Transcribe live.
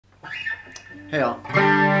Hey all.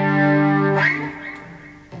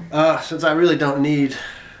 Since I really don't need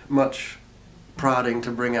much prodding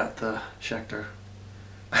to bring out the Schecter,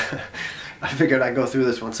 I figured I'd go through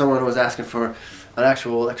this one. Someone was asking for an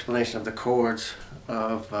actual explanation of the chords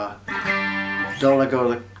of Don't Let Go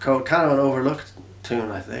of the Coat. Kind of an overlooked tune,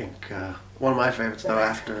 I think. One of my favorites, though,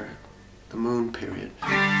 after the Moon period.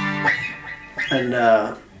 And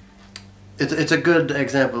it's a good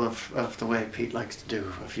example of the way Pete likes to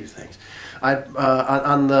do a few things.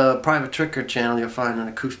 On the Private Tricker channel, you'll find an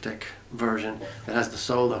acoustic version that has the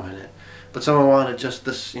solo in it. But someone wanted just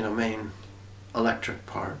this, main electric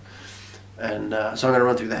part. And so I'm going to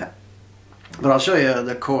run through that. But I'll show you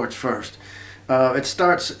the chords first. It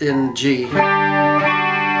starts in G. Those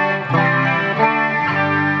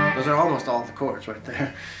are almost all the chords right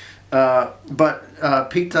there. But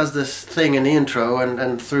Pete does this thing in the intro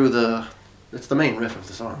and through the... It's the main riff of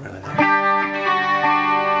the song, really.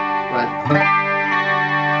 Right.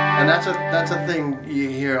 And that's a thing you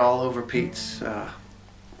hear all over Pete's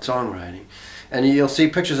songwriting. And you'll see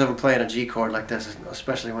pictures of him playing a G chord like this,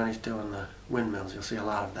 especially when he's doing the windmills. You'll see a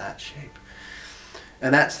lot of that shape.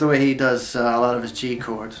 And that's the way he does a lot of his G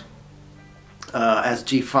chords. As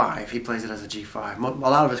G5, he plays it as a G5. A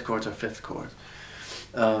lot of his chords are fifth chords.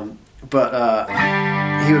 But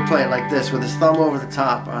he would play it like this, with his thumb over the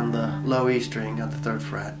top on the low E string on the 3rd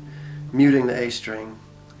fret, muting the A string,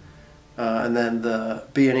 and then the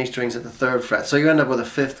B and E strings at the 3rd fret. So you end up with a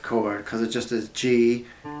 5th chord, because it just is G,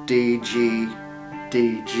 D, G,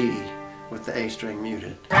 D, G, with the A string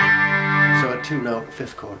muted. So a 2-note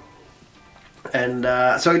 5th chord. And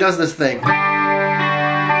so he does this thing. Right?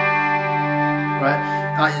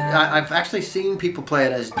 I've actually seen people play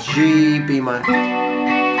it as G, B minor,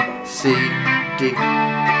 C, D.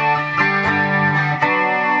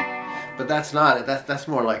 But that's not it. That's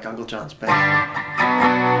more like Uncle John's Band.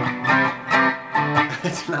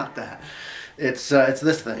 It's not that. It's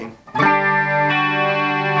this thing. So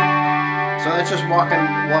that's just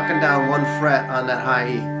walking down 1 fret on that high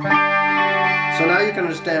E. So now you can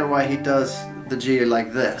understand why he does the G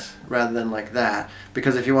like this rather than like that.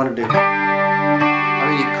 Because if you want to do, I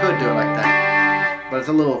mean, you could do it like that, but it's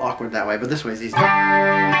a little awkward that way. But this way is easy.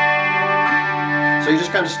 So you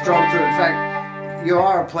just kind of strum through. In fact, you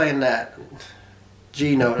are playing that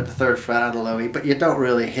G note at the 3rd fret on the low E, but you don't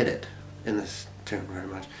really hit it in this tune very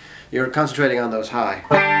much. You're concentrating on those high.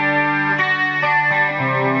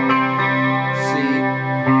 C.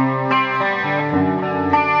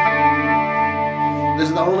 This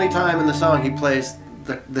is the only time in the song he plays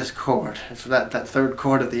this chord. It's that 3rd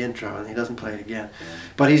chord of the intro, and he doesn't play it again.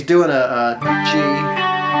 But he's doing a G,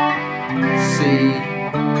 C.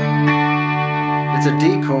 It's a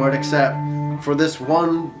D chord, except for this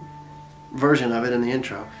one version of it in the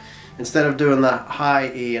intro. Instead of doing the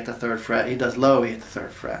high E at the 3rd fret, he does low E at the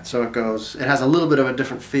 3rd fret. So it has a little bit of a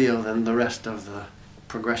different feel than the rest of the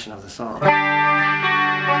progression of the song.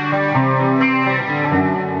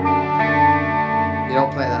 You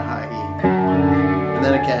don't play that high E. And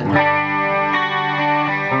then again,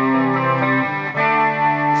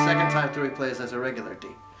 the second time through he plays as a regular D.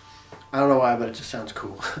 I don't know why, but it just sounds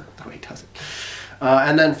cool the way he does it.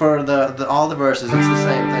 And then for all the verses, it's the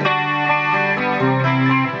same thing.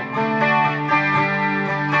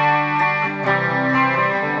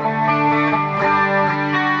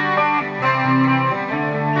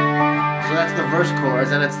 So that's the verse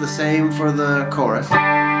chorus, and it's the same for the chorus. Let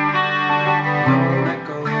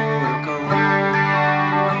go, let go.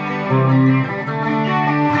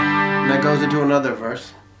 And that goes into another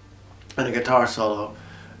verse and a guitar solo.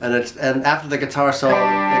 And after the guitar solo,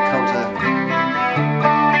 it comes at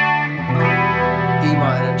E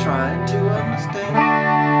minor, trying to understand,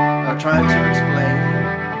 or trying to explain.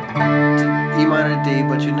 E minor, D,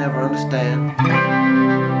 but you never understand.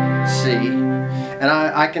 C. And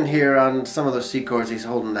I can hear on some of those C chords he's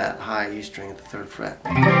holding that high E string at the 3rd fret. I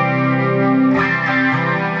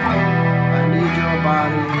need your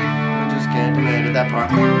body, I just can't demand it, that part.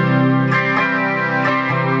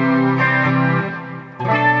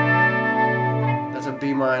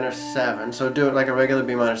 B minor 7, so do it like a regular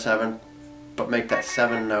B minor 7, but make that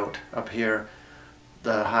 7 note up here,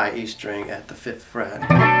 the high E string at the 5th fret.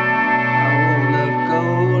 I won't let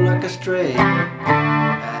go like a stray.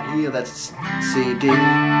 At here, that's C, D.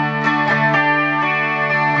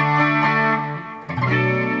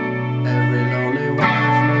 Every lonely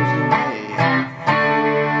wife knows the way.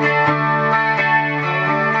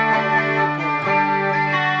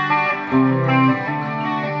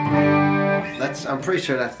 I'm pretty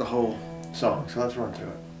sure that's the whole song, so let's run through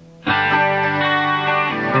it.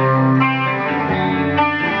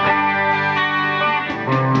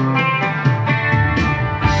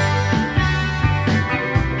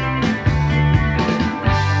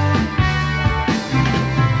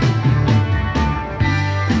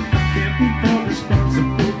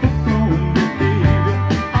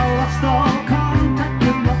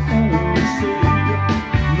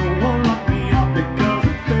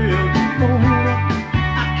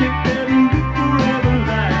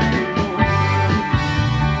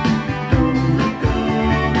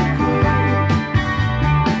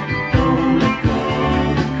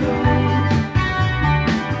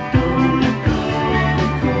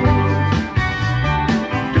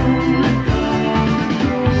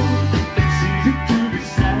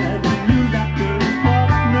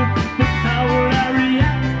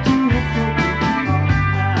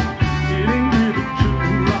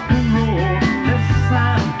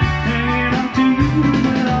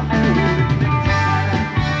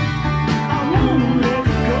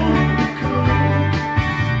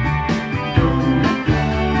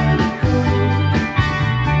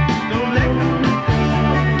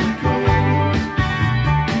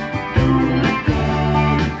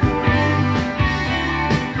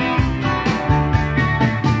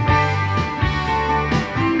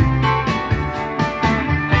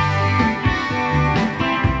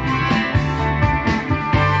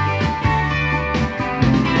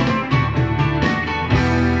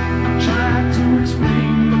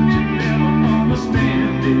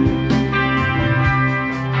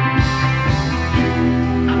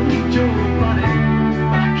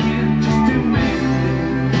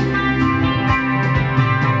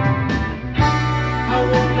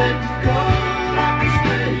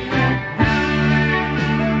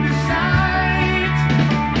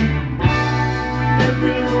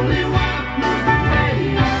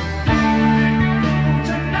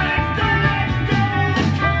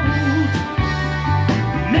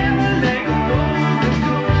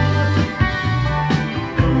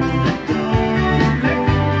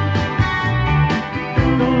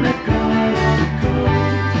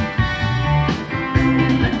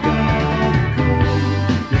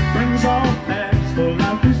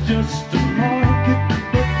 just a market,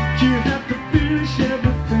 but you have to finish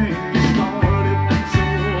everything you started. So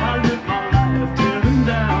I live my life tearing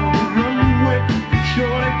down the runway,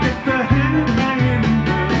 sure to get the hang hanging in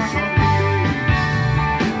the someday.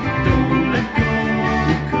 Don't let go of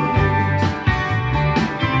the coat.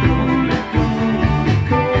 Don't let go of the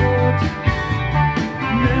coat.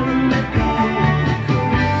 Never let go of the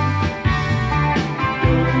coat.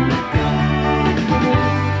 Don't let go of the coat.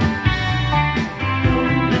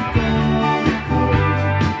 Don't let go of the coat.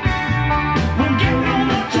 Won't get no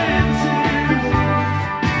more chances.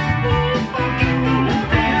 Won't get no more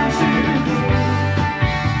dances.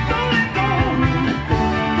 Don't let go.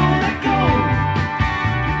 Don't let go. Don't let go.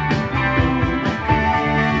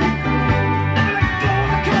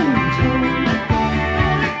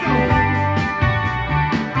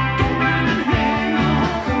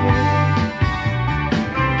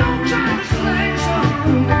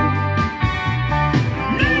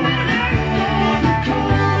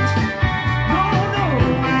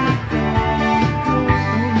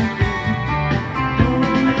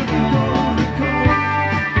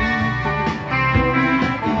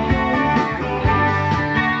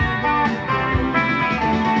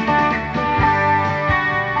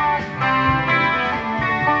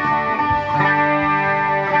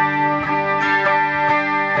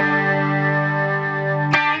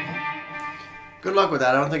 Good luck with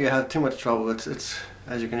that. I don't think you have too much trouble. It's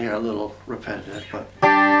as you can hear, a little repetitive, but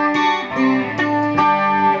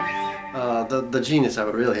the genius of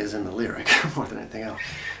it really is in the lyric more than anything else.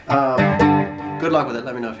 Good luck with it.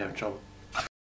 Let me know if you have trouble.